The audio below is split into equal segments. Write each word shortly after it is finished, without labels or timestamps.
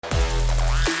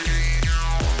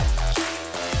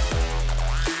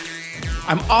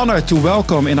I'm honored to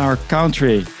welcome in our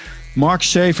country Mark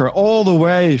Schaefer, all the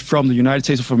way from the United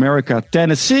States of America,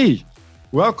 Tennessee.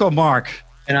 Welcome, Mark.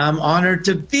 And I'm honored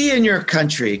to be in your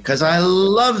country because I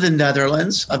love the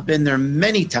Netherlands. I've been there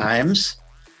many times,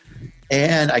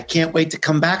 and I can't wait to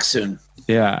come back soon.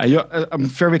 Yeah, I'm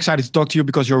very excited to talk to you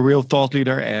because you're a real thought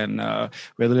leader, and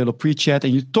we had a little pre-chat,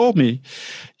 and you told me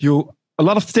a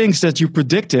lot of things that you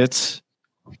predicted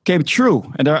came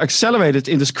true, and are accelerated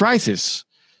in this crisis.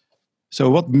 So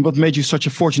what made you such a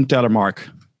fortune teller, Mark?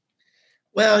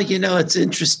 Well, it's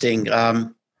interesting.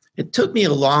 It took me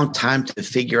a long time to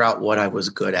figure out what I was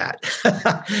good at.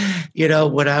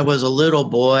 When I was a little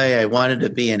boy, I wanted to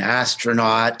be an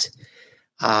astronaut.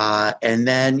 And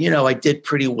then, I did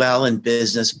pretty well in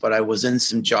business, but I was in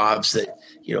some jobs that,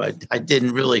 I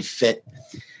didn't really fit.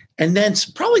 And then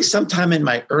probably sometime in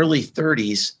my early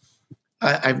 30s,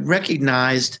 I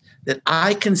recognized that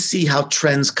I can see how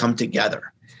trends come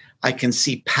together. I can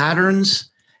see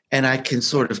patterns and I can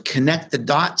sort of connect the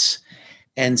dots.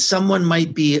 And someone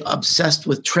might be obsessed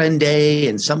with trend A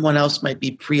and someone else might be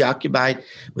preoccupied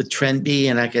with trend B.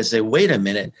 And I can say, wait a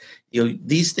minute,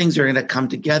 these things are going to come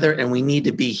together and we need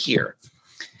to be here.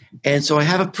 And so I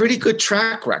have a pretty good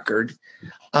track record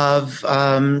of,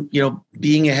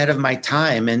 being ahead of my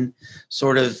time and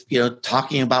sort of,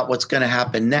 talking about what's going to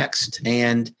happen next.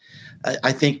 And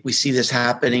I think we see this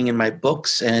happening in my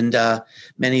books and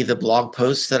many of the blog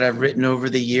posts that I've written over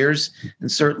the years.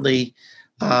 And certainly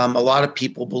a lot of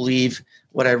people believe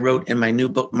what I wrote in my new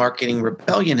book, Marketing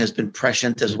Rebellion, has been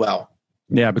prescient as well.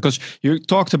 Yeah, because you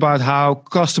talked about how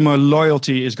customer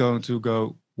loyalty is going to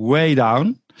go way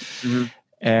down. Mm-hmm.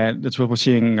 And that's what we're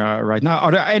seeing right now.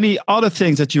 Are there any other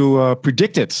things that you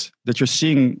predicted that you're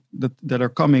seeing that are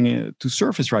coming to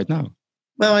surface right now?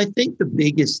 Well, I think the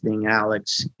biggest thing,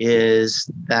 Alex, is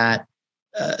that,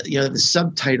 the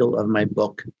subtitle of my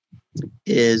book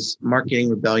is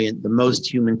Marketing Rebellion, the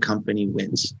most human company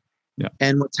wins. Yeah.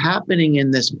 And what's happening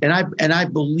in this, and I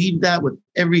believe that with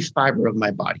every fiber of my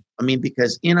body. I mean,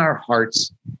 because in our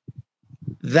hearts,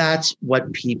 that's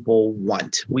what people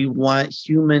want. We want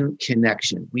human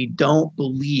connection. We don't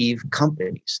believe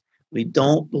companies. We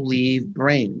don't believe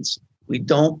brands. We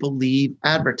don't believe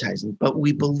advertising, but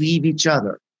we believe each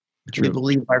other. True. We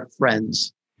believe our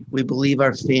friends. We believe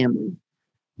our family.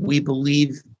 We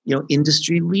believe,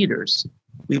 industry leaders.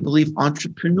 We believe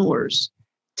entrepreneurs,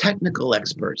 technical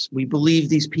experts. We believe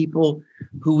these people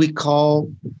who we call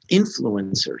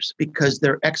influencers because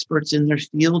they're experts in their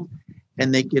field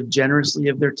and they give generously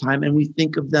of their time, and we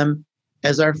think of them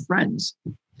as our friends.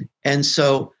 And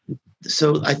so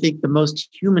I think the most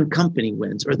human company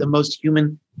wins, or the most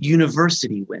human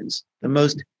university wins. The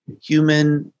most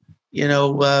human,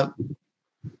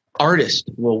 artist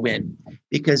will win,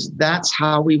 because that's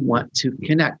how we want to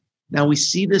connect. Now, we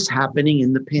see this happening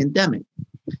in the pandemic.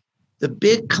 The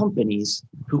big companies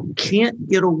who can't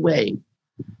get away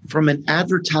from an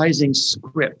advertising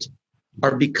script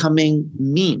are becoming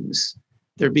memes.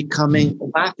 They're becoming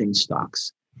laughing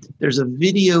stocks. There's a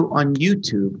video on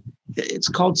YouTube. It's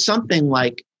called something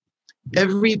like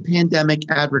every pandemic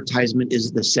advertisement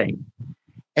is the same.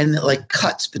 And it like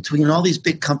cuts between all these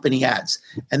big company ads,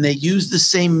 and they use the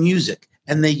same music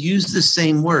and they use the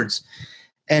same words.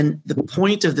 And the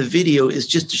point of the video is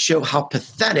just to show how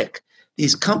pathetic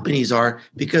these companies are,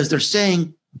 because they're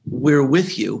saying we're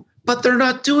with you, but they're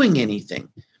not doing anything.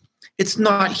 It's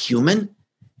not human.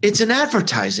 It's an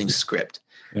advertising script.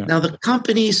 Yeah. Now, the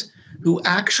companies who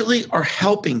actually are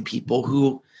helping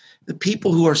people, the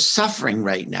people who are suffering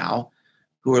right now,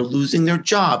 who are losing their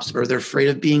jobs, or they're afraid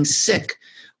of being sick,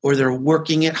 or they're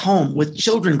working at home with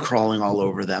children crawling all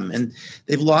over them, and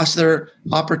they've lost their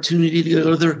opportunity to go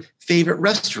to their favorite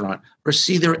restaurant, or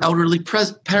see their elderly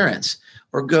parents,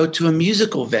 or go to a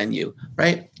musical venue,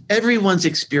 right? Everyone's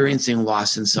experiencing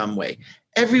loss in some way.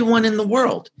 Everyone in the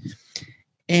world.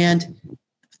 And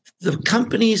the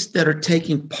companies that are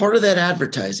taking part of that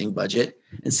advertising budget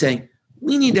and saying,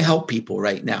 we need to help people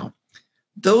right now,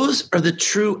 those are the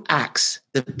true acts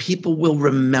that people will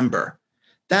remember.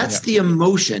 That's the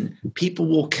emotion. People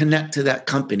will connect to that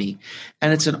company.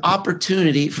 And it's an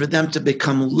opportunity for them to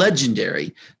become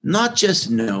legendary, not just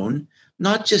known,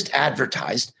 not just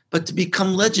advertised, but to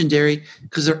become legendary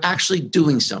because they're actually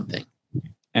doing something.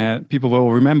 And people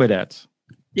will remember that.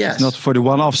 Yes. It's not for the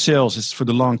one-off sales, it's for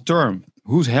the long term.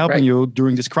 Who's helping you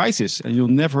during this crisis? And you'll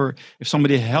never, if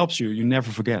somebody helps you, you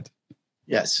never forget.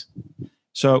 Yes.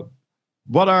 So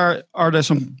what are there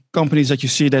some companies that you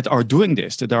see that are doing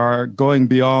this, that are going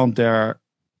beyond their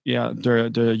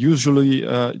usual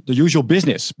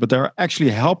business, but they're actually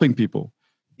helping people?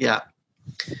 Yeah.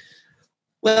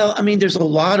 Well, I mean, there's a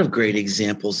lot of great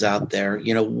examples out there.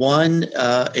 One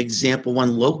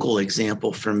local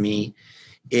example for me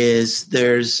is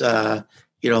there's a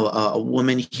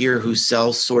woman here who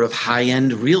sells sort of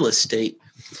high-end real estate.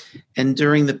 And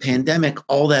during the pandemic,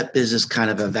 all that business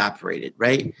kind of evaporated,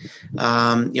 right?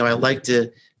 I like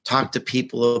to talk to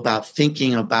people about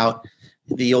thinking about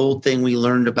the old thing we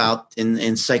learned about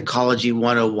in Psychology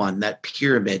 101, that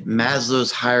pyramid,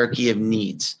 Maslow's hierarchy of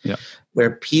needs,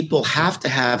 where people have to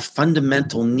have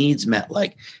fundamental needs met,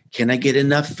 like, can I get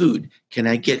enough food? Can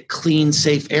I get clean,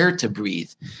 safe air to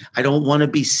breathe? I don't want to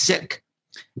be sick.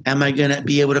 Am I going to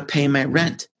be able to pay my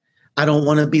rent? I don't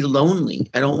want to be lonely.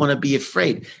 I don't want to be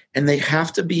afraid. And they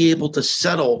have to be able to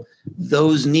settle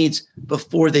those needs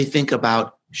before they think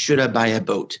about, should I buy a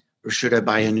boat or should I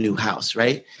buy a new house,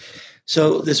 right?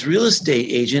 So this real estate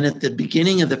agent at the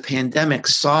beginning of the pandemic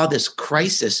saw this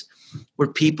crisis where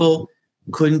people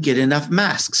couldn't get enough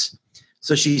masks.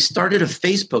 So she started a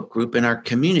Facebook group in our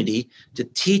community to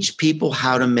teach people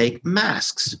how to make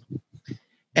masks.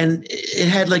 And it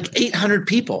had like 800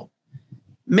 people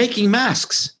making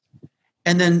masks.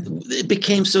 And then it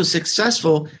became so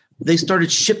successful, they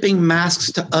started shipping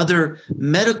masks to other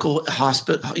medical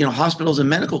hospitals and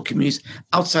medical communities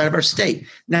outside of our state.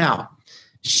 Now,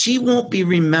 she won't be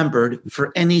remembered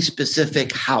for any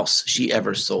specific house she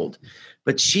ever sold,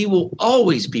 but she will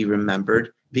always be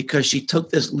remembered because she took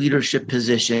this leadership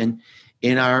position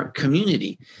in our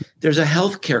community. There's a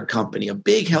healthcare company, a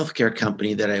big healthcare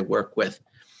company that I work with.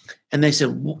 And they said,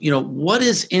 what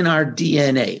is in our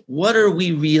DNA? What are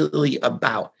we really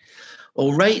about?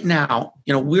 Well, right now,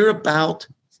 we're about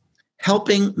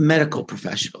helping medical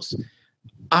professionals.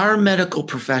 Our medical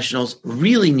professionals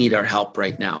really need our help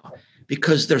right now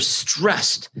because they're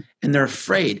stressed and they're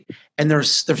afraid and their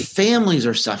families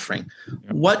are suffering.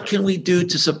 What can we do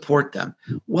to support them?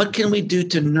 What can we do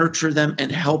to nurture them and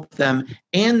help them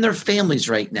and their families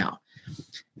right now?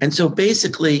 And so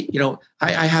basically,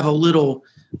 I have a little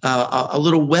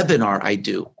webinar I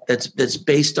do that's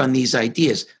based on these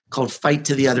ideas called Fight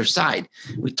to the Other Side.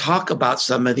 We talk about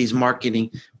some of these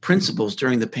marketing principles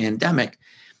during the pandemic.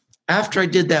 After I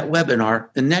did that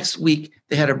webinar, the next week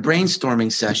they had a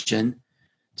brainstorming session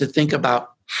to think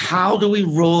about how do we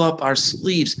roll up our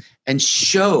sleeves and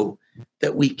show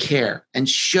that we care and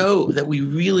show that we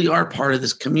really are part of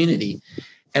this community.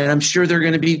 And I'm sure they're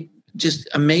going to be just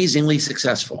amazingly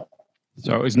successful.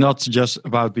 So it's not just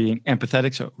about being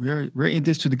empathetic. So we're in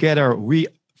this together. We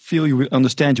feel you, we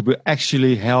understand you. We're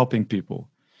actually helping people.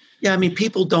 Yeah, I mean,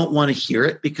 people don't want to hear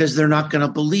it because they're not going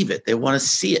to believe it. They want to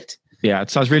see it. Yeah, it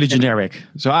sounds really generic.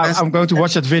 So I'm going to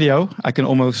watch that video. I can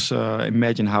almost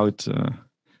imagine how it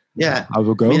how it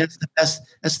will go. I mean,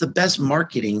 that's the best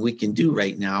marketing we can do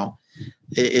right now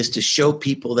is to show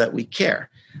people that we care.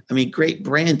 I mean, great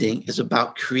branding is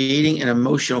about creating an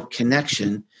emotional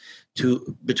connection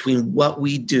between what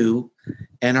we do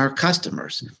and our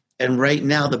customers. And right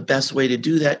now, the best way to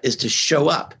do that is to show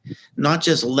up, not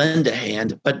just lend a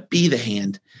hand, but be the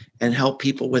hand and help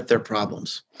people with their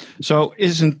problems. So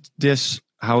isn't this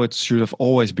how it should have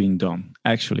always been done,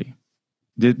 actually?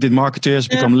 Did marketers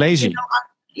become lazy?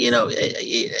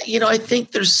 I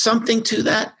think there's something to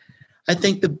that. I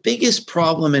think the biggest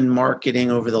problem in marketing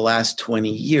over the last 20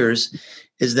 years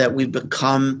is that we've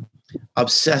become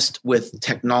obsessed with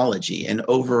technology and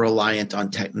over-reliant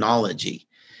on technology.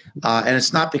 And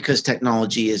it's not because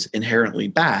technology is inherently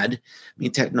bad. I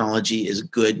mean, technology is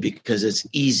good because it's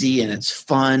easy and it's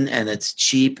fun and it's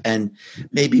cheap. And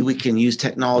maybe we can use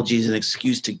technology as an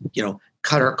excuse to,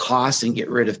 cut our costs and get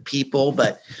rid of people.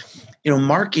 But,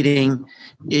 marketing,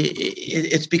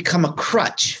 it's become a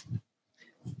crutch.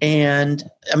 And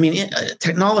I mean,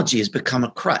 technology has become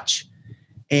a crutch.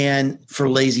 And for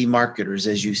lazy marketers,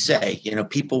 as you say,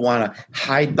 people want to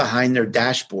hide behind their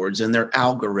dashboards and their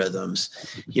algorithms,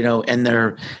 and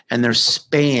their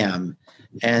spam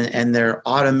and their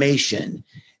automation.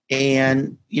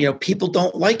 And, people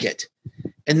don't like it.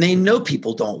 And they know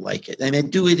people don't like it. And they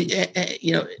do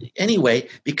it, anyway,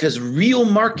 because real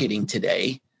marketing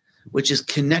today, which is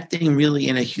connecting really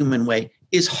in a human way,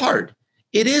 is hard.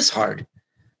 It is hard.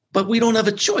 But we don't have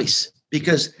a choice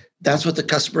because that's what the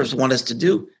customers want us to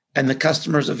do. And the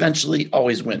customers eventually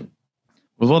always win.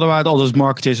 But what about all those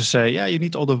marketers who say, you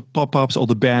need all the pop-ups, all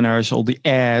the banners, all the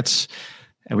ads.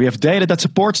 And we have data that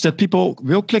supports that people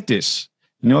will click this.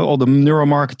 All the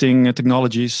neuromarketing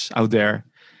technologies out there.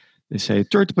 They say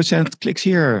 30% clicks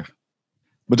here.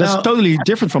 But that's totally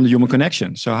different from the human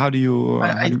connection. So how do you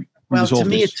resolve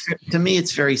this? To me,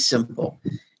 it's very simple.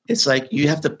 It's like you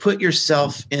have to put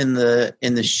yourself in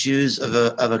the shoes of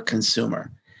a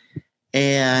consumer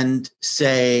and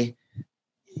say,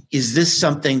 is this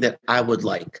something that I would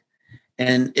like?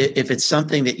 And if it's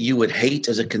something that you would hate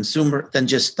as a consumer, then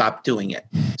just stop doing it.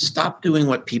 Stop doing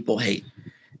what people hate,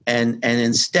 and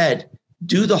instead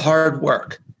do the hard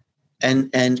work. And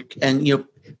you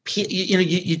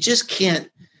just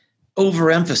can't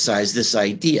overemphasize this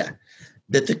idea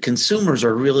that the consumers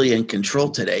are really in control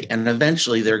today, and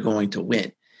eventually they're going to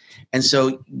win. And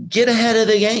so get ahead of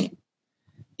the game.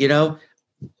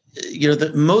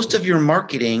 That most of your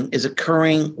marketing is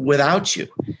occurring without you.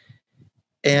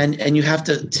 And you have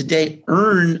to today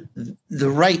earn the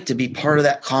right to be part of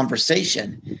that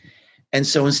conversation. And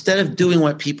so instead of doing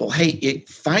what people hate, you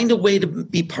find a way to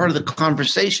be part of the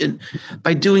conversation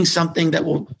by doing something that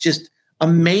will just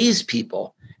amaze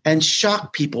people and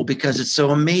shock people because it's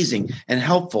so amazing and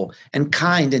helpful and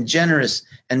kind and generous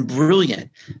and brilliant.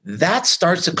 That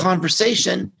starts a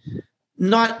conversation,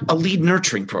 not a lead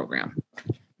nurturing program.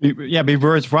 Yeah, be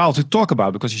worthwhile to talk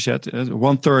about, because you said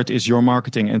 1/3 is your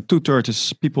marketing and 2/3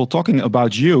 is people talking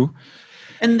about you.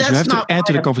 And that's you have not to add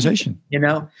to the conversation.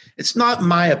 It's not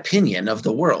my opinion of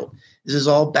the world. This is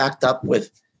all backed up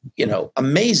with,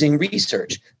 amazing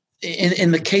research. In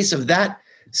the case of that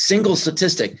single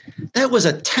statistic, that was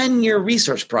a 10-year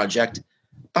research project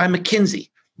by McKinsey.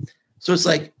 So it's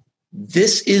like,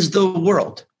 this is the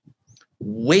world.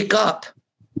 Wake up.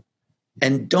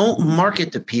 And don't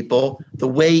market to people the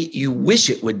way you wish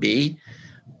it would be.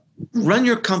 Run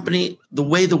your company the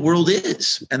way the world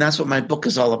is. And that's what my book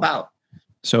is all about.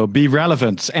 So be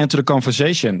relevant, enter the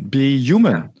conversation, be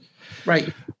human. Yeah.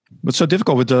 Right. But so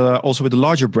difficult with also with the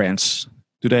larger brands.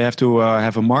 Do they have to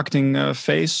have a marketing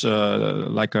face,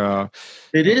 like a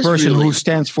person who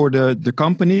stands for the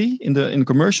company in the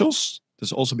commercials?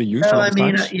 This also be used. Well, I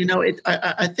mean,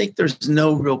 I think there's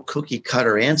no real cookie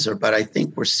cutter answer, but I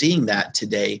think we're seeing that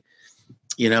today,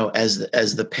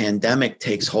 as the pandemic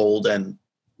takes hold and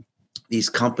these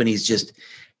companies just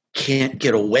can't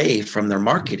get away from their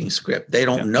marketing script. They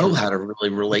don't know how to really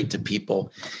relate to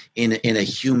people in a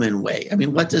human way. I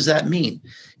mean, what does that mean?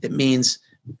 It means,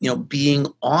 being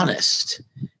honest.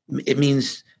 It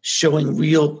means showing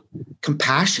real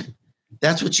compassion.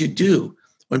 That's what you do.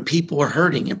 When people are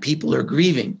hurting and people are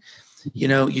grieving,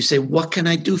 you say, what can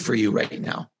I do for you right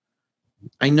now?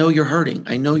 I know you're hurting.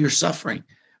 I know you're suffering.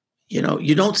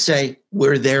 You don't say,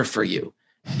 we're there for you.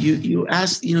 You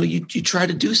ask, you try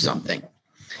to do something.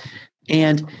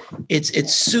 And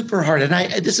it's super hard.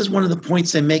 And this is one of the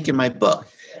points I make in my book.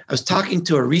 I was talking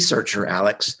to a researcher,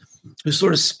 Alex, who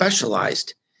sort of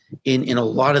specialized in a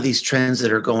lot of these trends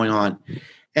that are going on.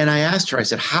 And I asked her, I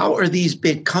said, how are these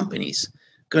big companies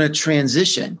going to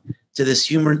transition to this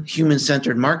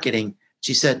human-centered marketing?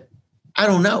 She said, I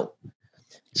don't know.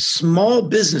 Small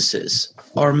businesses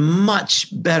are much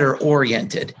better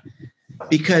oriented,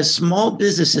 because small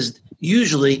businesses,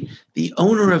 usually the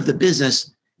owner of the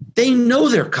business, they know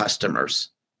their customers.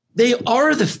 They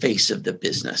are the face of the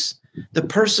business. The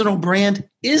personal brand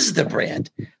is the brand.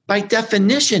 By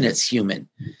definition, it's human.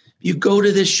 You go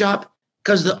to this shop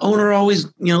because the owner always,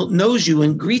 knows you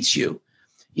and greets you.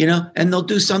 And they'll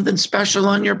do something special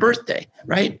on your birthday,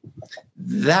 right?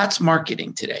 That's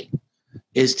marketing today,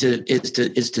 is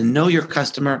to know your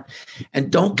customer,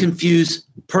 and don't confuse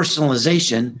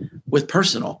personalization with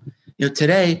personal.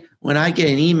 Today, when I get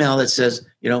an email that says,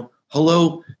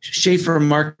 hello, Schaefer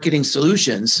Marketing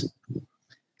Solutions,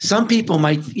 some people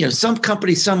might, some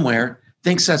company somewhere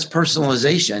thinks that's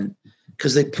personalization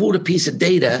because they pulled a piece of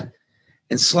data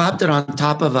and slapped it on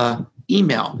top of a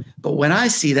email. But when I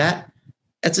see that,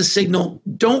 that's a signal,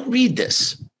 don't read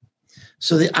this.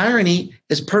 So the irony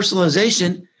is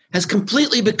personalization has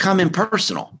completely become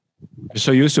impersonal. You're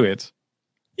so used to it.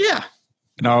 Yeah.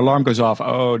 And our alarm goes off.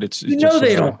 Oh, that's they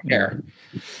don't care.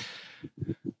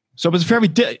 So, but it's very.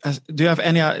 Do you have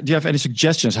any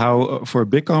suggestions how for a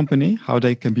big company how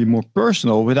they can be more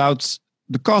personal without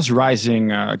the cost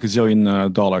rising a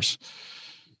gazillion dollars?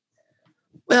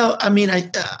 Well, I mean,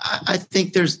 I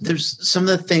think there's some of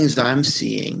the things that I'm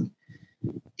seeing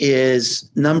is,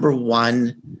 number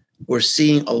one, we're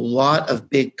seeing a lot of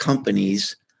big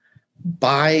companies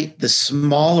buy the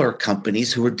smaller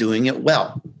companies who are doing it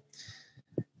well.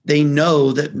 They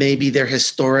know that maybe their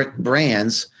historic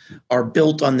brands are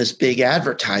built on this big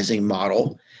advertising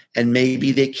model, and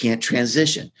maybe they can't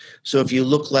transition. So if you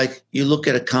look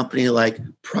at a company like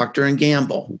Procter &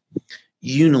 Gamble,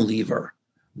 Unilever,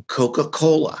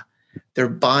 Coca-Cola, they're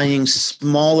buying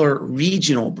smaller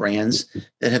regional brands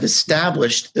that have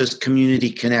established those community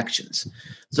connections.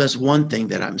 So that's one thing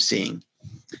that I'm seeing.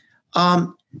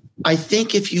 I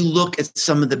think if you look at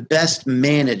some of the best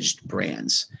managed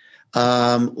brands,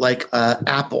 like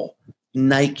Apple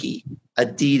Nike,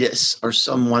 Adidas are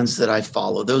some ones that I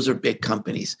follow. Those are big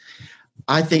companies.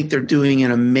 I think they're doing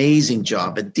an amazing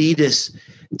job. Adidas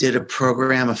did a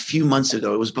program a few months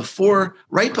ago. It was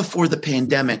right before the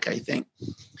pandemic, I think,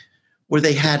 where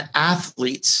they had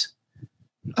athletes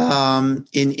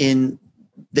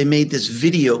they made this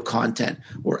video content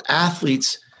where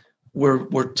athletes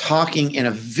were talking in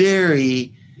a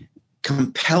very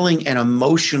compelling and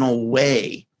emotional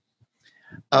way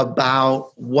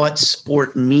about what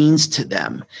sport means to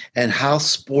them and how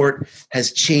sport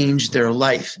has changed their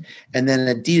life. And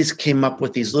then Adidas came up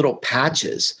with these little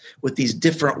patches with these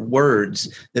different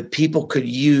words that people could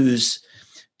use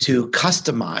to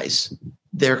customize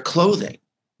their clothing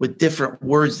with different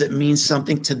words that mean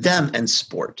something to them and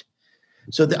sport.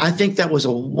 So I think that was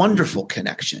a wonderful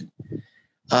connection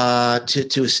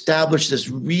to establish this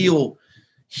real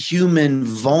human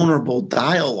vulnerable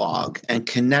dialogue and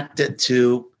connect it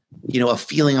to, a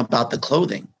feeling about the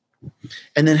clothing.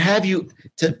 And then have you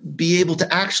to be able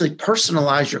to actually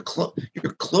personalize your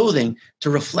clothing to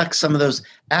reflect some of those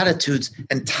attitudes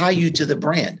and tie you to the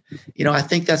brand. I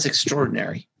think that's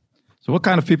extraordinary. So what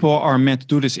kind of people are meant to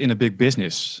do this in a big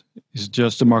business? Is it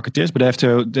just the marketeers, but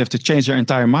they have to change their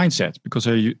entire mindset because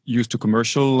they're used to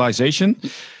commercialization?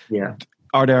 Yeah.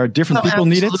 Are there different people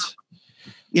needed?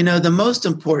 The most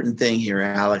important thing here,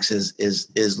 Alex,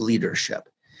 is leadership.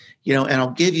 And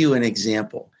I'll give you an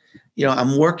example.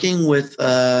 I'm working with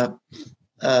a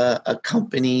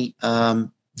company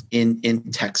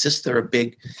in Texas. They're a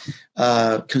big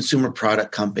consumer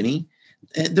product company.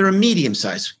 They're a medium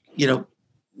size,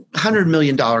 $100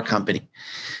 million company.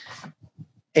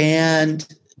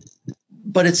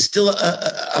 But it's still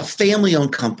a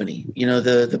family-owned company.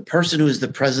 The person who is the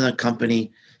president of the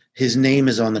company, his name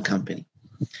is on the company.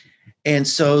 And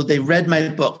so they read my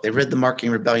book. They read the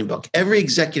Marketing Rebellion book. Every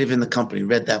executive in the company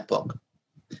read that book.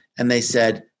 And they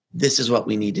said, this is what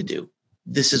we need to do.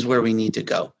 This is where we need to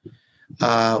go.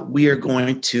 We are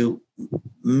going to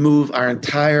move our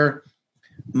entire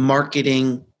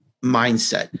marketing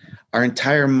mindset, our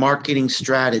entire marketing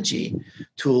strategy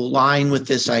to align with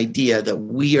this idea that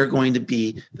we are going to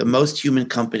be the most human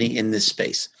company in this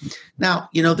space. Now,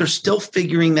 they're still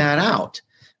figuring that out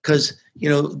because,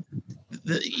 and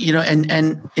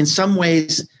in some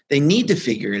ways they need to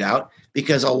figure it out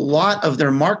because a lot of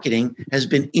their marketing has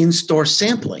been in-store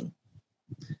sampling.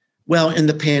 Well, in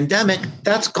the pandemic,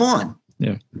 that's gone.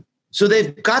 Yeah. So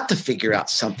they've got to figure out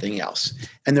something else.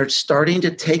 And they're starting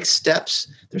to take steps.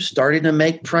 They're starting to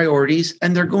make priorities,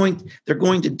 and they're going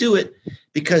to do it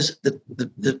because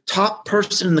the top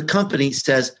person in the company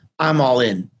says, I'm all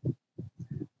in.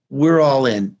 We're all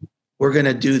in. We're going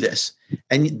to do this.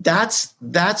 And that's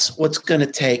what's going to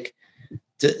take.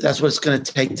 That's what it's going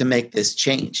to take to make this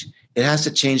change. It has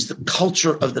to change the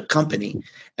culture of the company.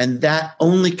 And that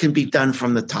only can be done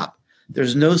from the top.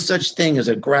 There's no such thing as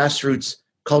a grassroots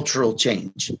cultural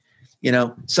change.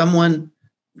 Someone,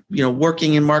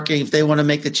 working in marketing, if they want to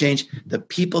make the change, the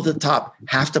people at the top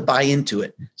have to buy into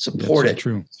it, support it,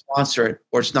 sponsor it,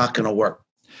 or it's not going to work.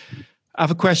 I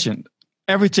have a question.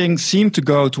 Everything seemed to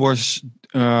go towards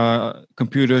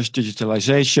computers,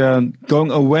 digitalization,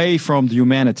 going away from the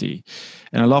humanity.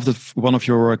 And I love that one of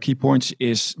your key points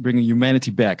is bringing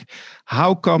humanity back.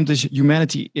 How come this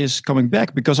humanity is coming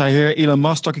back? Because I hear Elon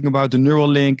Musk talking about the neural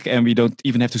link, and we don't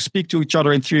even have to speak to each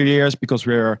other in 3 years because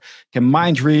we can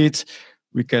mind read.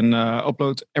 We can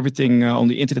upload everything on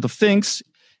the Internet of Things.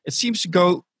 It seems to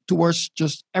go towards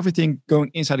just everything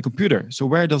going inside a computer. So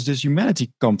where does this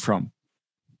humanity come from?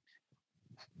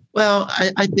 Well,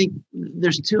 I think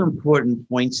there's two important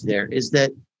points there. Is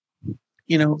that,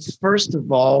 first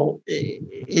of all,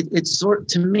 it's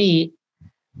to me,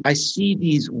 I see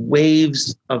these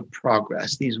waves of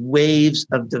progress, these waves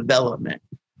of development,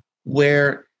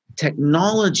 where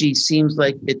technology seems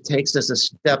like it takes us a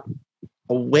step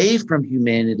away from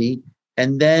humanity,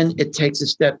 and then it takes a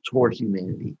step toward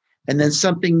humanity. And then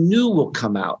something new will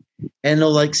come out, and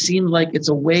it'll seem like it's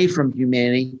away from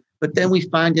humanity, but then we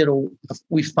find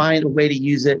a way to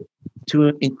use it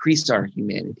to increase our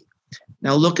humanity.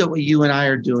 Now look at what you and I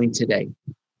are doing today.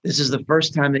 This is the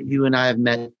first time that you and I have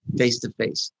met face to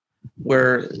face.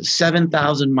 We're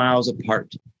 7,000 miles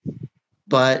apart,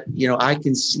 but I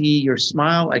can see your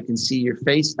smile, I can see your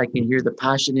face, I can hear the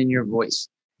passion in your voice.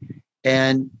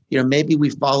 And maybe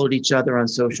we followed each other on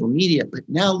social media, but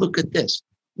now look at this.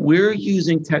 We're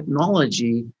using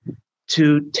technology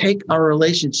to take our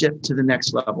relationship to the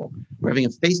next level. We're having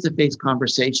a face-to-face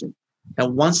conversation.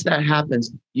 And once that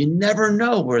happens, you never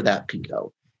know where that could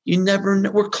go. You never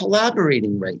know. We're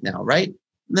collaborating right now, right?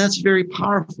 And that's very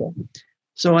powerful.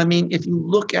 So, if you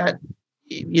look at,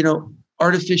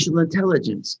 artificial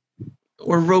intelligence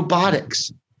or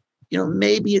robotics.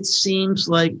 Maybe it seems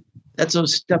like that's a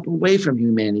step away from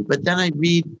humanity. But then I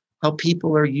read how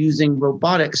people are using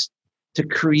robotics to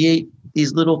create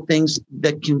these little things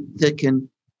that can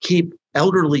keep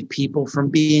elderly people from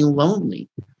being lonely,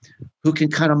 who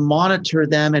can kind of monitor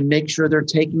them and make sure they're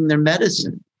taking their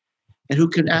medicine, and who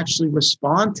can actually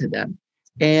respond to them.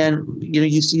 And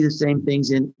you see the same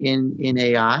things in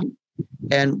AI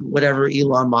and whatever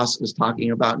Elon Musk was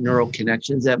talking about, neural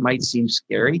connections. That might seem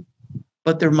scary,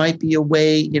 but there might be a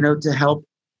way, to help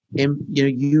him,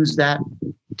 use that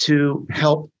to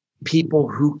help people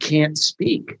who can't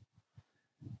speak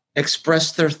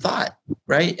express their thought,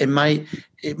 right? It might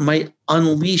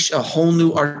unleash a whole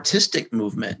new artistic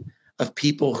movement of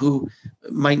people who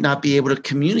might not be able to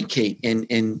communicate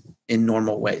in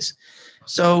normal ways.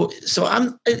 So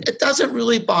it doesn't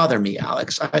really bother me,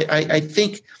 Alex. I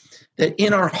think that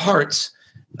in our hearts,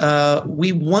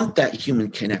 we want that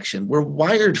human connection. We're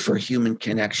wired for human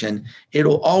connection.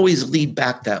 It'll always lead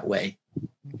back that way.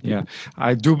 Yeah,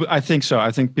 I do. I think so.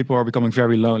 I think people are becoming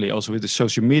very lonely also with the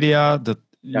social media that,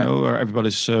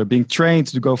 everybody's being trained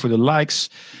to go for the likes,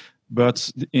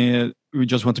 but we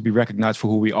just want to be recognized for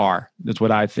who we are. That's what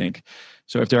I think.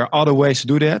 So if there are other ways to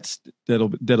do that,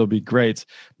 that'll be great.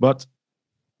 But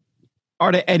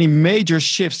are there any major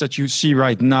shifts that you see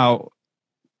right now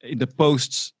in the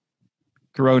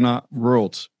post-corona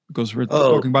world? Because we're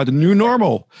talking about the new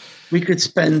normal. We could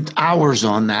spend hours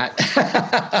on that.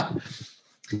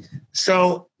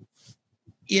 So,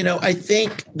 I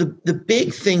think the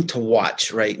big thing to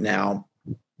watch right now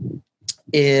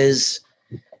is,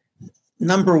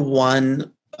 number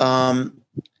one, the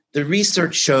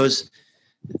research shows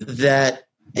that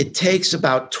it takes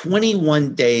about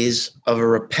 21 days of a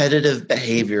repetitive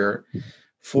behavior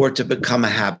for it to become a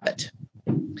habit.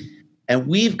 And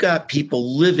we've got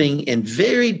people living in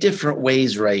very different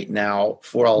ways right now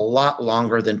for a lot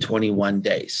longer than 21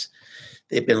 days.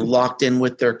 They've been locked in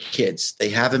with their kids. They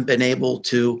haven't been able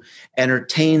to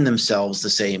entertain themselves the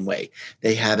same way.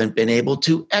 They haven't been able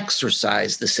to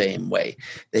exercise the same way.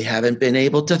 They haven't been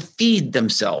able to feed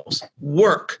themselves,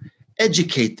 work,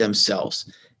 educate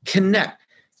themselves, connect.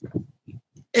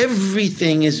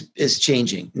 Everything is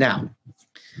changing. Now,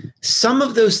 some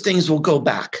of those things will go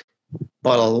back,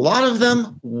 but a lot of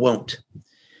them won't.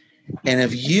 And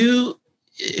if you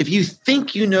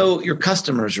think your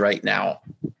customers right now,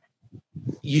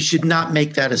 you should not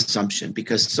make that assumption,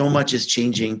 because so much is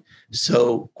changing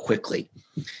so quickly.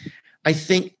 I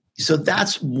think so.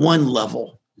 That's one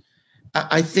level.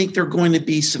 I think there are going to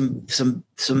be some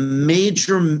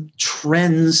major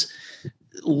trends,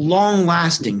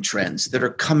 long-lasting trends that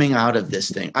are coming out of this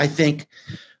thing. I think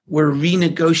we're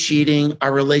renegotiating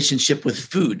our relationship with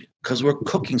food because we're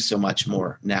cooking so much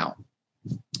more now.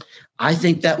 I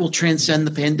think that will transcend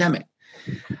the pandemic.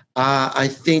 I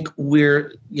think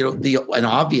an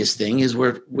obvious thing is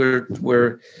we're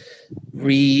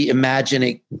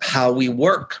reimagining how we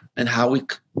work and how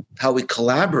we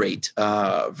collaborate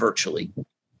virtually.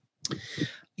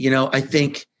 I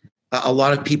think a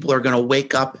lot of people are going to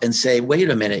wake up and say, wait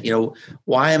a minute,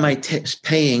 why am I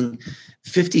paying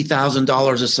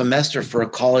 $50,000 a semester for a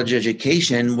college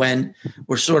education when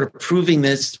we're sort of proving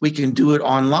this we can do it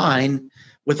online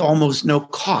with almost no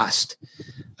cost?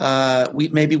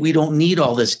 Maybe we don't need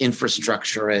all this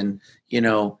infrastructure and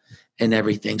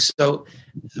everything. So,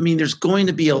 there's going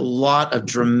to be a lot of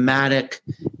dramatic,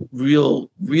 real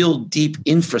deep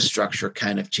infrastructure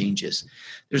kind of changes.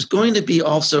 There's going to be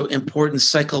also important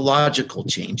psychological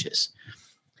changes.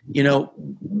 A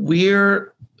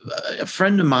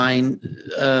friend of mine,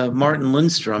 Martin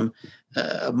Lindstrom,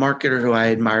 a marketer who I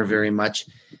admire very much,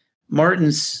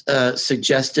 Martin's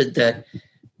suggested that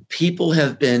people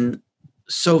have been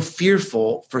so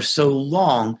fearful for so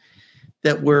long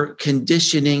that we're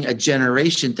conditioning a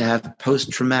generation to have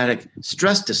post-traumatic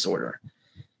stress disorder.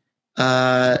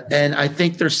 And I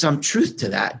think there's some truth to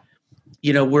that.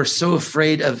 We're so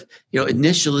afraid of,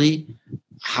 initially,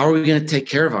 how are we going to take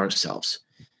care of ourselves?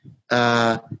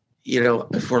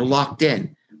 If we're locked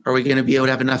in, are we going to be able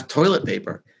to have enough toilet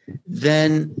paper?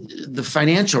 Then the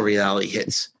financial reality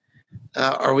hits.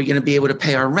 Are we going to be able to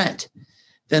pay our rent?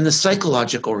 Then the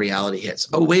psychological reality hits.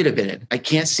 Oh, wait a minute. I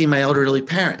can't see my elderly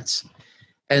parents.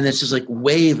 And it's just like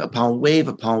wave upon wave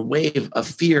upon wave of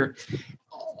fear.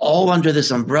 All under this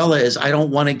umbrella is I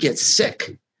don't want to get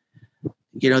sick.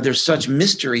 There's such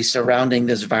mystery surrounding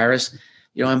this virus.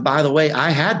 And by the way, I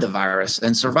had the virus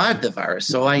and survived the virus.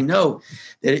 So I know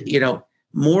that,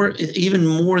 even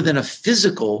more than a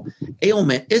physical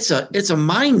ailment. It's a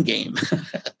mind game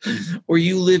where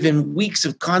you live in weeks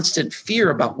of constant fear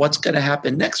about what's going to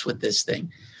happen next with this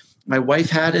thing. My wife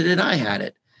had it and I had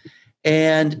it.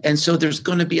 And so there's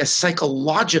going to be a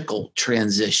psychological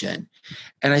transition.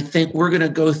 And I think we're going to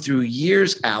go through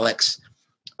years, Alex,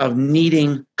 of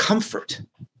needing comfort,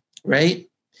 right?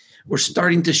 We're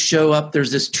starting to show up.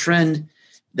 There's this trend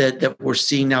that we're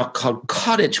seeing now called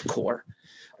cottagecore,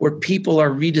 where people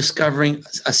are rediscovering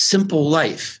a simple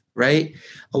life, right?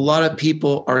 A lot of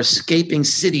people are escaping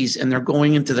cities and they're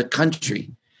going into the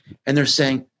country and they're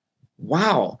saying,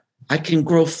 wow, I can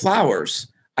grow flowers.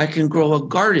 I can grow a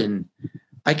garden.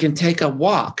 I can take a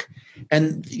walk.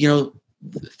 And,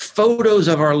 photos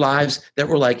of our lives that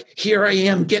were like, here I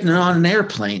am getting on an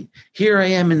airplane. Here I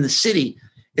am in the city.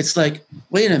 It's like,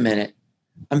 wait a minute.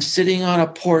 I'm sitting on a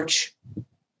porch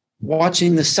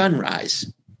watching the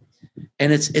sunrise.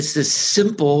 And it's this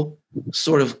simple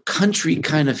sort of country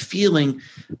kind of feeling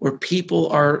where people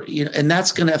are, and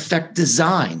that's going to affect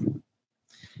design,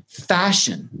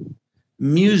 fashion,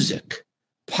 music,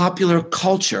 popular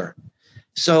culture.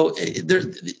 So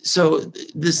the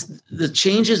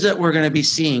changes that we're going to be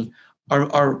seeing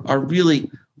are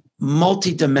really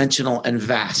multidimensional and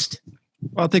vast.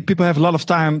 Well, I think people have a lot of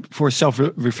time for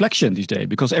self-reflection these days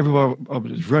because everyone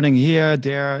is running here,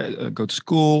 there, go to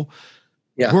school,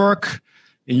 work.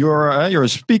 And you're a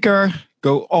speaker,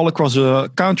 go all across the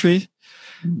country,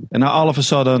 and now all of a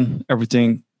sudden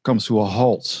everything comes to a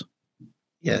halt.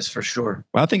 Yes, for sure.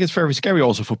 Well, I think it's very scary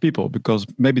also for people because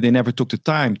maybe they never took the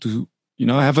time to,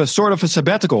 have a sort of a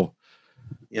sabbatical.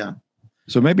 Yeah.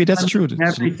 So maybe that's true.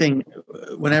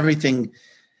 When everything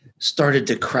started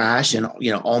to crash and,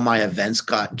 all my events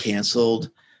got canceled,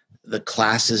 the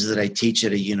classes that I teach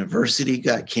at a university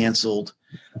got canceled,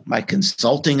 my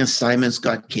consulting assignments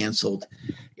got canceled.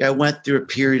 I went through a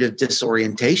period of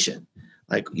disorientation.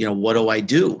 Like, what do I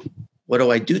do? What do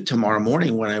I do tomorrow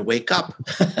morning when I wake up?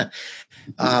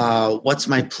 What's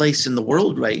my place in the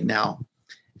world right now?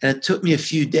 And it took me a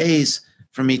few days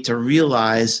for me to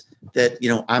realize that,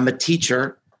 I'm a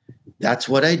teacher. That's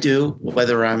what I do,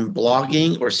 whether I'm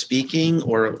blogging or speaking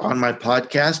or on my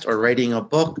podcast or writing a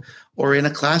book or in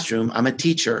a classroom. I'm a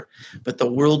teacher, but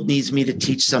the world needs me to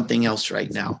teach something else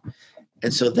right now.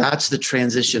 And so that's the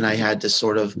transition I had to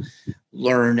sort of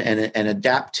learn and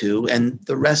adapt to, and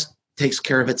the rest takes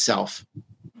care of itself.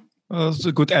 Well, that's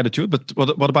a good attitude, but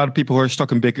what about people who are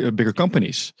stuck in bigger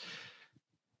companies?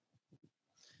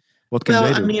 What can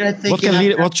they do? I mean, I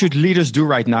think what should leaders do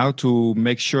right now to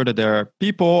make sure that their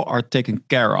people are taken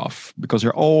care of? Because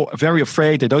they're all very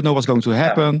afraid. They don't know what's going to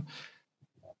happen.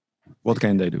 Yeah. What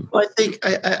can they do? Well,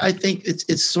 I think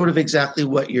it's sort of exactly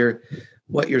what you're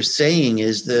saying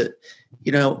is that,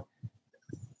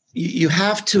 you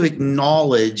have to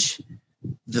acknowledge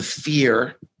the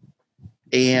fear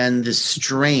and the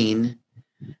strain,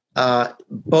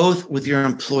 both with your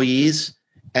employees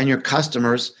and your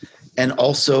customers, and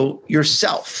also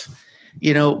yourself.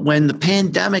 When the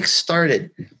pandemic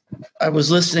started, I was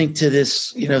listening to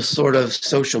this, sort of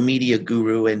social media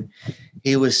guru, and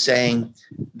he was saying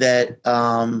that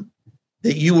that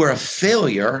you were a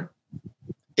failure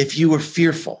if you were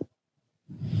fearful.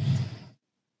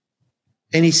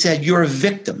 And he said, you're a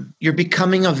victim. You're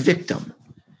becoming a victim.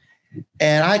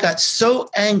 And I got so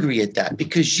angry at that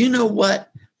because you know what?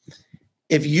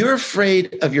 If you're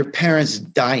afraid of your parents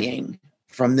dying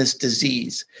from this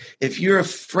disease, if you're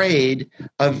afraid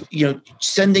of,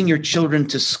 sending your children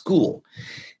to school,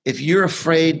 if you're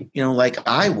afraid, like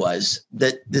I was,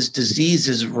 that this disease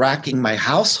is racking my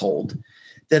household,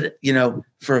 that,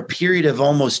 for a period of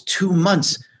almost 2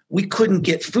 months, we couldn't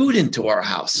get food into our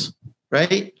house,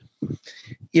 right?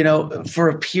 For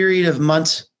a period of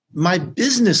months, my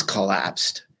business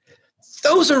collapsed.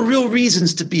 Those are real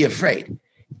reasons to be afraid.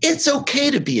 It's okay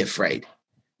to be afraid,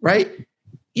 right?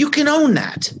 You can own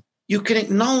that. You can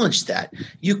acknowledge that.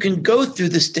 You can go through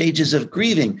the stages of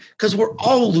grieving because we're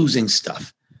all losing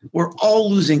stuff. We're all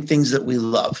losing things that we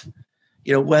love,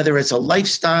 whether it's a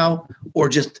lifestyle or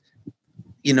just,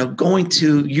 going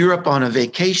to Europe on a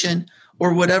vacation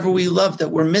or whatever we love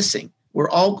that we're missing. We're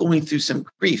all going through some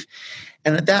grief.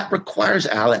 And that requires,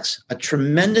 Alex, a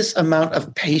tremendous amount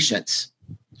of patience,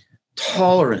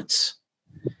 tolerance,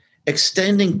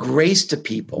 extending grace to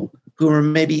people who are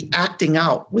maybe acting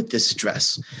out with this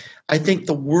stress. I think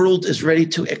the world is ready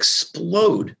to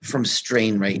explode from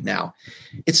strain right now.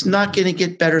 It's not going to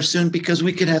get better soon because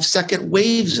we could have second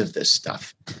waves of this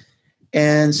stuff.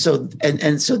 And so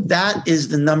that is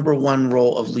the number one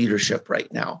role of leadership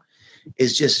right now,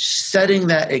 is just setting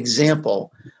that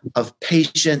example of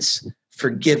patience,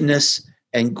 forgiveness,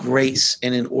 and grace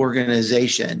in an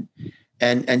organization,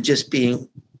 and just being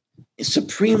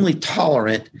supremely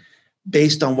tolerant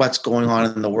based on what's going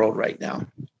on in the world right now.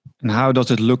 And how does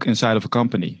it look inside of a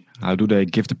company? How do they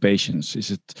give the patience?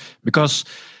 Is it because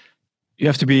you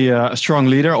have to be a strong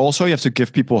leader? Also, you have to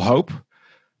give people hope.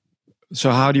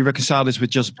 So how do you reconcile this with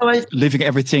just leaving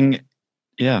everything?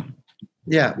 Yeah.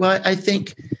 Yeah. Well, I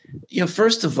think,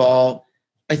 first of all,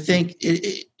 I think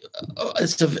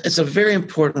it's a very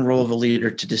important role of a leader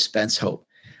to dispense hope.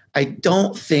 I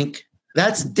don't think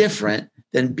that's different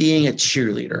than being a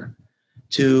cheerleader.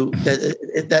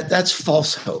 That's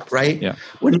false hope, right? Yeah.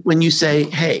 When you say,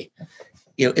 hey,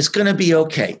 it's going to be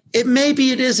okay.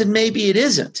 Maybe it is and maybe it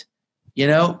isn't.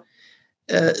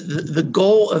 The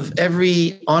goal of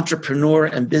every entrepreneur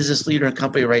and business leader and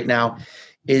company right now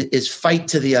is fight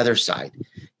to the other side.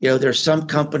 There's some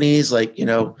companies like,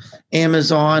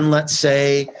 Amazon, let's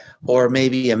say, or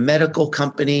maybe a medical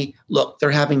company. Look,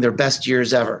 they're having their best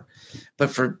years ever. But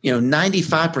for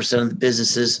 95% of the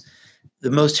businesses,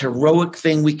 the most heroic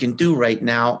thing we can do right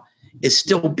now is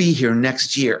still be here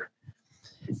next year.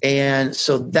 And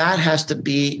so that has to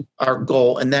be our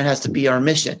goal, and that has to be our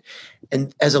mission.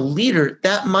 And as a leader,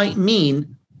 that might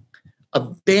mean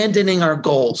abandoning our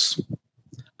goals,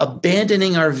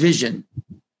 abandoning our vision.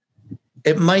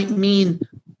 It might mean,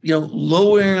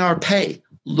 lowering our pay,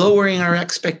 lowering our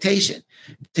expectation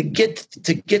to get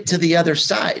to the other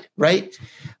side, right?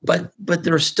 But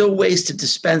there are still ways to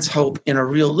dispense hope in a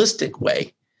realistic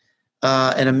way,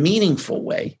 in a meaningful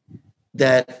way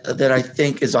that I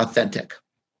think is authentic.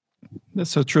 That's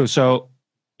so true. So,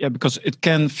 yeah, because it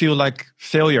can feel like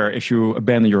failure if you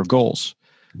abandon your goals.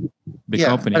 Big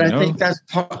company, but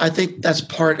I think that's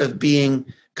part of being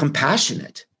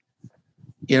compassionate.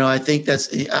 I think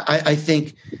I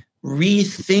think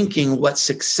rethinking what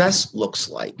success looks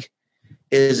like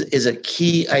is a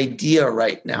key idea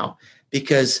right now,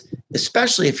 because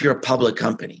especially if you're a public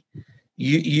company,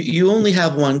 you only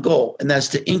have one goal, and that's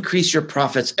to increase your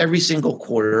profits every single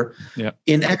quarter,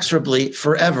 inexorably,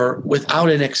 forever, without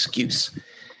an excuse.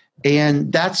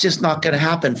 And that's just not going to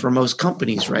happen for most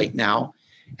companies right now.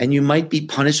 And you might be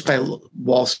punished by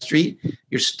Wall Street.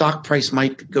 Your stock price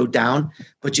might go down,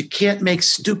 but you can't make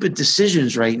stupid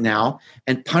decisions right now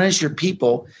and punish your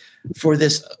people for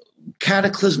this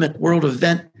cataclysmic world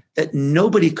event that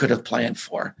nobody could have planned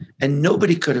for and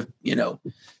nobody could have,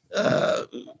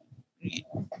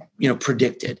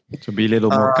 predicted. So be a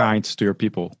little more kind to your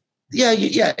people. You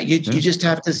just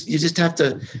have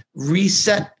to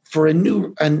reset for a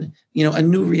new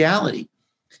reality.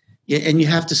 And you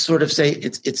have to sort of say,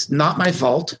 it's not my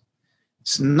fault.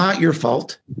 It's not your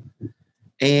fault.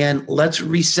 And let's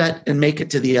reset and make it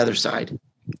to the other side.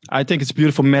 I think it's a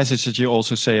beautiful message that you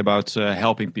also say about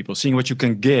helping people, seeing what you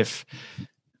can give,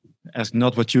 as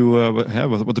not what you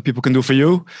what the people can do for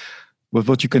you, but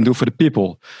what you can do for the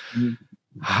people. Mm.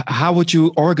 How would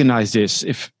you organize this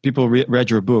if people read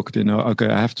your book? Okay,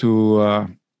 I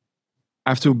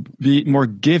have to be more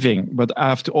giving, but I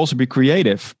have to also be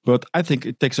creative. But I think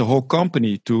it takes a whole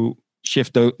company to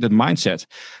shift the mindset.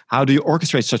 How do you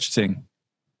orchestrate such a thing?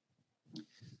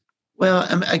 Well,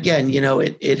 again,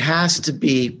 it has to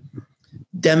be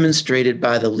demonstrated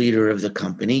by the leader of the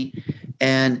company,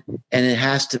 and it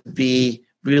has to be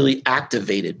really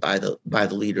activated by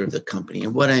the leader of the company.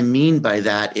 And what I mean by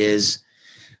that is,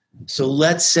 so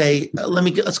let's say,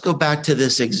 let's go back to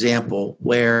this example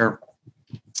where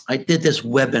I did this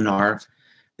webinar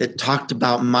that talked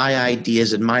about my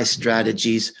ideas and my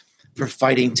strategies for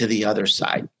fighting to the other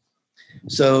side.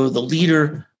 So the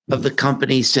leader of the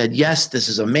company said, yes, this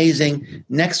is amazing.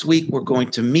 Next week, we're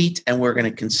going to meet and we're going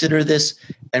to consider this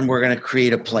and we're going to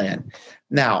create a plan.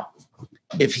 Now,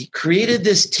 if he created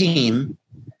this team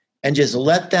and just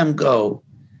let them go,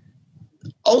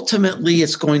 ultimately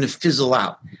it's going to fizzle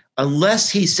out unless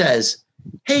he says,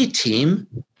 hey, team,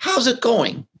 how's it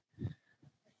going?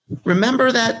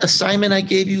 Remember that assignment I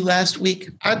gave you last week?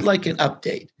 I'd like an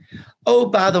update. Oh,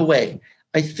 by the way,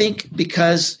 I think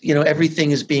because,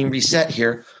 everything is being reset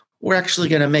here, we're actually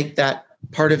going to make that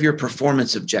part of your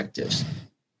performance objectives.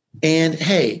 And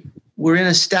hey, we're in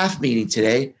a staff meeting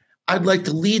today. I'd like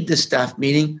to lead this staff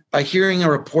meeting by hearing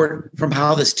a report from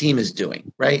how this team is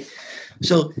doing, right?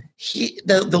 So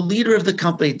the leader of the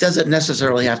company doesn't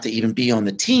necessarily have to even be on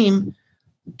the team,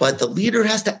 but the leader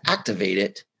has to activate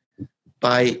it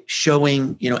by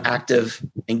showing, active,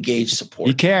 engaged support.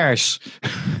 He cares.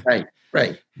 Right.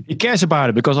 He cares about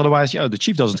it, because otherwise, the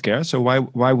chief doesn't care. So why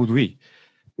would we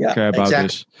care about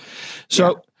this?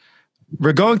 So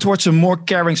we're going towards a more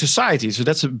caring society. So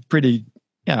that's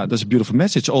that's a beautiful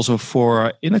message also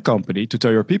for in a company to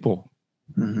tell your people.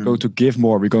 Mm-hmm. Go to give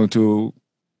more. We're going to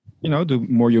do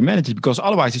more humanity, because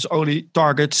otherwise it's only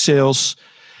target sales.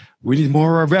 We need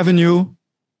more revenue.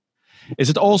 Is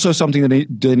it also something that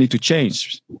they need to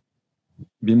change?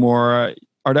 Be more.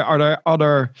 Are there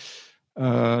other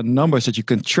numbers that you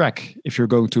can track if you're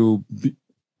going to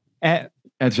add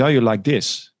value like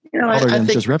this, other than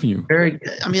just revenue?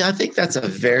 I think that's a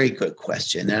very good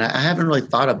question, and I haven't really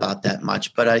thought about that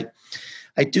much, but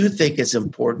I do think it's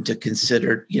important to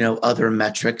consider, other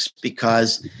metrics,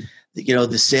 because,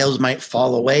 the sales might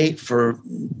fall away for,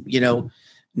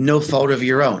 no fault of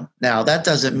your own. Now, that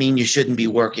doesn't mean you shouldn't be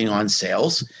working on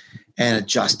sales and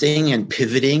adjusting and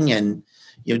pivoting and,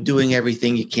 doing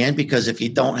everything you can, because if you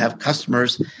don't have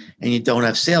customers and you don't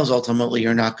have sales, ultimately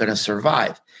you're not going to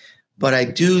survive. But I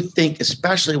do think,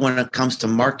 especially when it comes to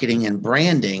marketing and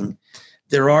branding,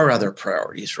 there are other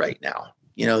priorities right now.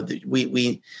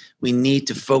 We need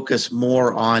to focus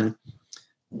more on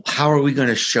how are we going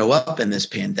to show up in this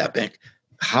pandemic?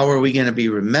 How are we going to be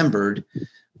remembered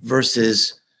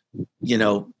versus,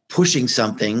 pushing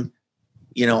something,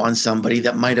 on somebody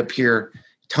that might appear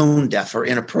tone deaf or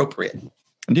inappropriate.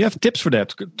 And do you have tips for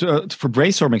that, for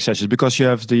brainstorming sessions? Because you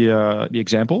have the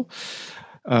example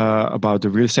about the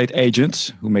real estate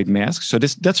agent who made masks. So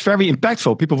that's very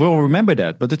impactful. People will remember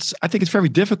that. But I think it's very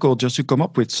difficult just to come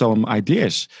up with some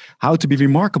ideas how to be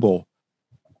remarkable.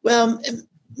 Well,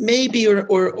 maybe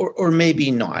or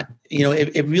maybe not.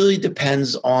 It really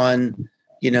depends on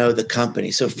the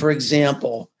company. So, for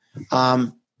example,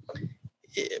 a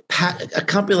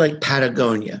company like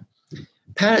Patagonia.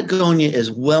 Patagonia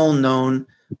is well known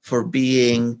for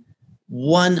being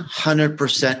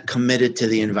 100% committed to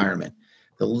the environment.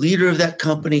 The leader of that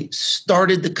company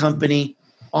started the company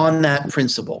on that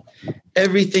principle.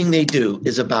 Everything they do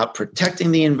is about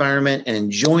protecting the environment and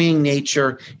enjoying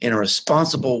nature in a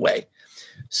responsible way.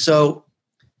 So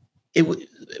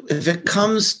if it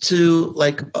comes to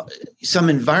some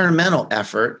environmental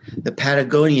effort that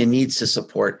Patagonia needs to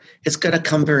support, it's going to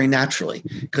come very naturally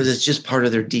because it's just part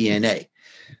of their DNA.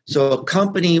 So a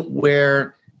company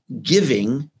where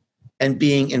giving and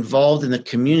being involved in the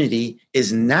community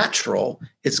is natural,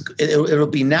 it'll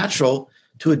be natural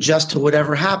to adjust to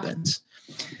whatever happens.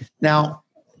 Now,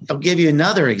 I'll give you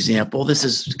another example. This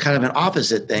is kind of an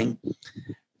opposite thing.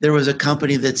 There was a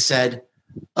company that said,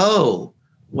 oh,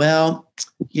 well,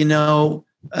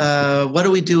 what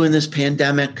do we do in this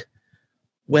pandemic?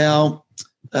 Well,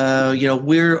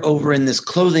 we're over in this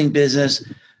clothing business,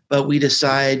 but we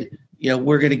decide,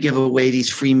 we're going to give away these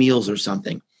free meals or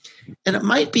something. And it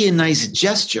might be a nice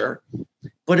gesture,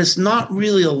 but it's not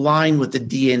really aligned with the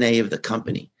DNA of the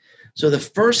company. So the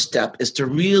first step is to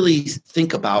really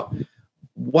think about,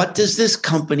 what does this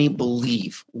company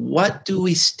believe? What do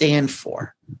we stand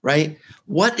for, right?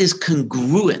 What is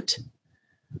congruent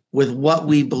with what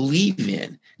we believe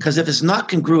in? Because if it's not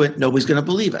congruent, nobody's going to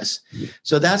believe us.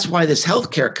 So that's why this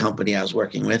healthcare company I was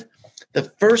working with, the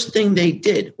first thing they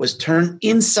did was turn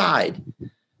inside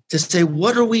to say,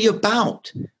 what are we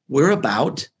about? We're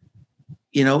about,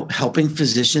 helping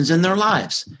physicians in their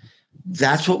lives.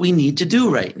 That's what we need to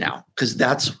do right now, because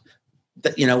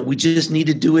we just need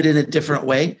to do it in a different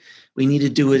way. We need to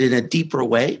do it in a deeper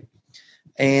way.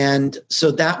 And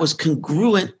so that was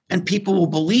congruent, and people will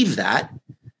believe that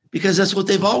because that's what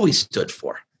they've always stood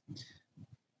for.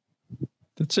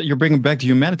 You're bringing back the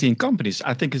humanity in companies.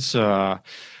 I think it's, I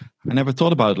never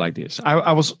thought about it like this.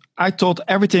 I thought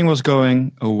everything was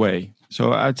going away.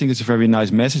 So I think it's a very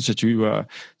nice message that you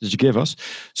give us.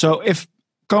 So if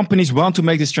companies want to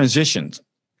make this transition,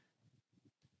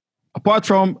 apart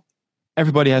from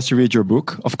everybody has to read your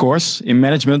book, of course, in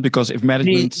management, because if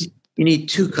management... You need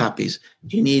 2 copies.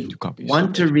 You need 2 copies.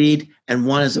 One to read and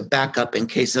one as a backup in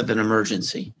case of an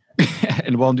emergency.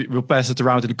 And one will pass it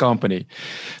around to the company.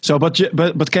 So, but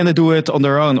can they do it on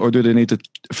their own, or do they need a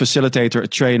facilitator, a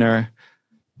trainer?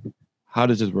 How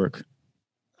does it work?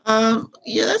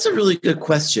 Yeah, that's a really good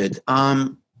question.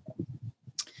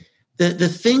 The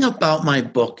thing about my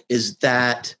book is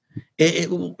that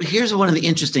here's one of the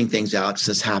interesting things, Alex,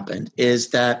 that's happened is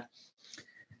that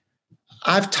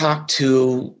I've talked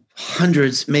to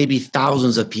hundreds, maybe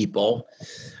thousands of people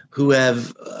who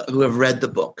have read the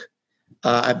book.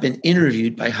 I've been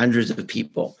interviewed by hundreds of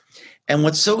people. And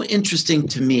what's so interesting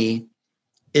to me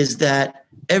is that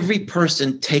every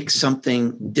person takes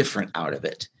something different out of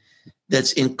it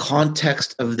that's in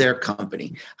context of their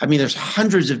company. I mean, there's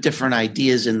hundreds of different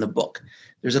ideas in the book.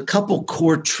 There's a couple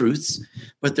core truths,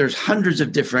 but there's hundreds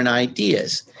of different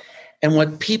ideas. And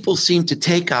what people seem to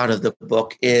take out of the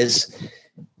book is,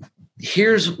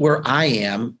 here's where I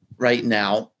am right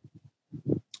now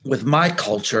with my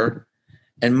culture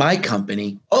and my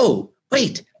company. Oh,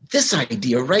 wait, this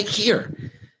idea right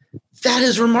here. That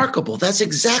is remarkable. That's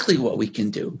exactly what we can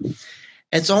do.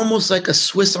 It's almost like a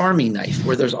Swiss Army knife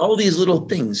where there's all these little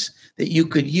things that you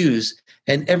could use,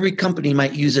 and every company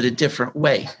might use it a different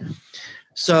way.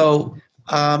 So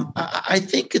I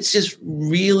think it's just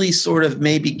really sort of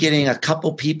maybe getting a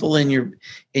couple people in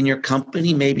your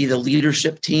company, maybe the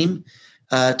leadership team,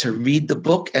 to read the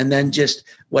book, and then just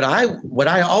what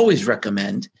I always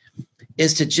recommend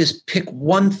is to just pick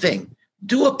one thing,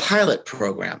 do a pilot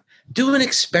program, do an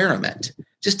experiment,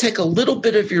 just take a little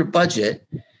bit of your budget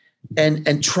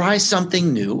and try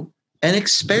something new and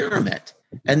experiment,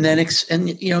 and then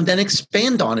then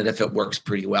expand on it if it works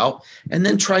pretty well, and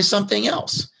then try something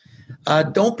else.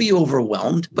 Don't be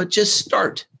overwhelmed, but just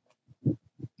start.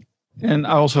 And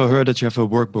I also heard that you have a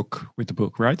workbook with the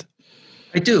book, right?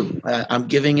 I do. I'm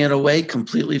giving it away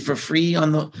completely for free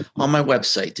on my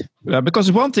website. Because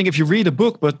one thing if you read a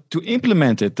book, but to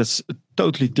implement it, that's a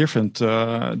totally different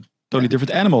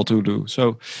animal to do.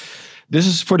 So this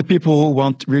is for the people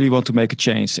who really want to make a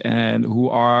change and who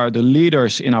are the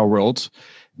leaders in our world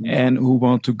and who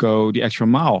want to go the extra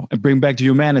mile and bring back the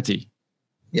humanity.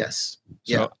 Yes.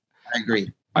 So yeah, I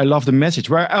agree. I love the message.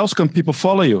 Where else can people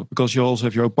follow you? Because you also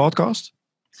have your podcast.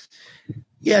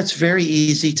 Yeah, it's very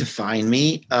easy to find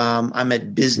me. I'm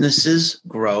at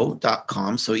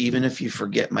businessesgrow.com. So even if you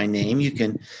forget my name, you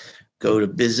can go to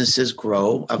Businesses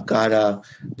Grow. I've got a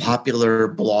popular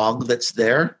blog that's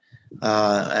there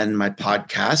and my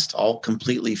podcast, all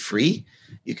completely free.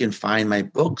 You can find my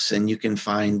books and you can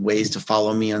find ways to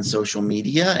follow me on social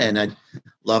media. And I'd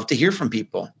love to hear from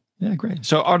people. Yeah, great.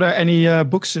 So are there any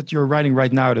books that you're writing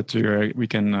right now that we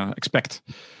can expect?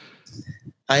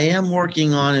 I am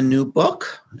working on a new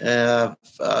book.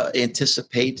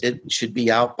 Anticipate it should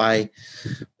be out by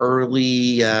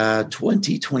early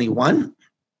 2021.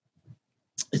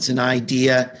 It's an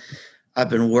idea I've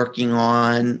been working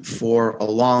on for a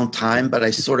long time, but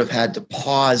I sort of had to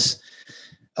pause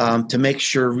to make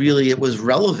sure really it was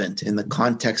relevant in the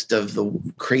context of the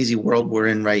crazy world we're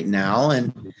in right now.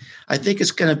 And I think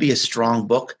it's going to be a strong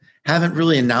book. Haven't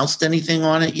really announced anything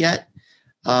on it yet.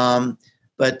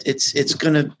 But it's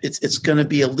gonna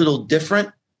be a little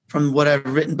different from what I've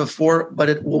written before, but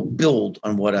it will build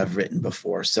on what I've written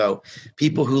before. So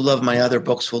people who love my other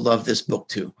books will love this book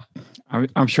too.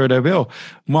 I'm sure they will.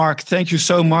 Mark, thank you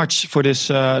so much for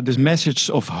this message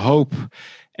of hope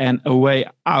and a way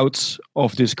out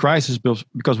of this crisis.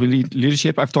 Because we need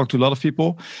leadership. I've talked to a lot of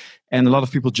people, and a lot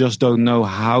of people just don't know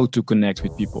how to connect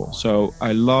with people. So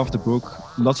I love the book,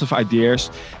 lots of ideas,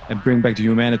 and bring back the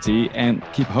humanity and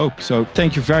keep hope. So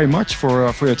thank you very much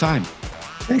for your time.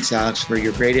 Thanks, Alex, for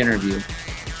your great interview.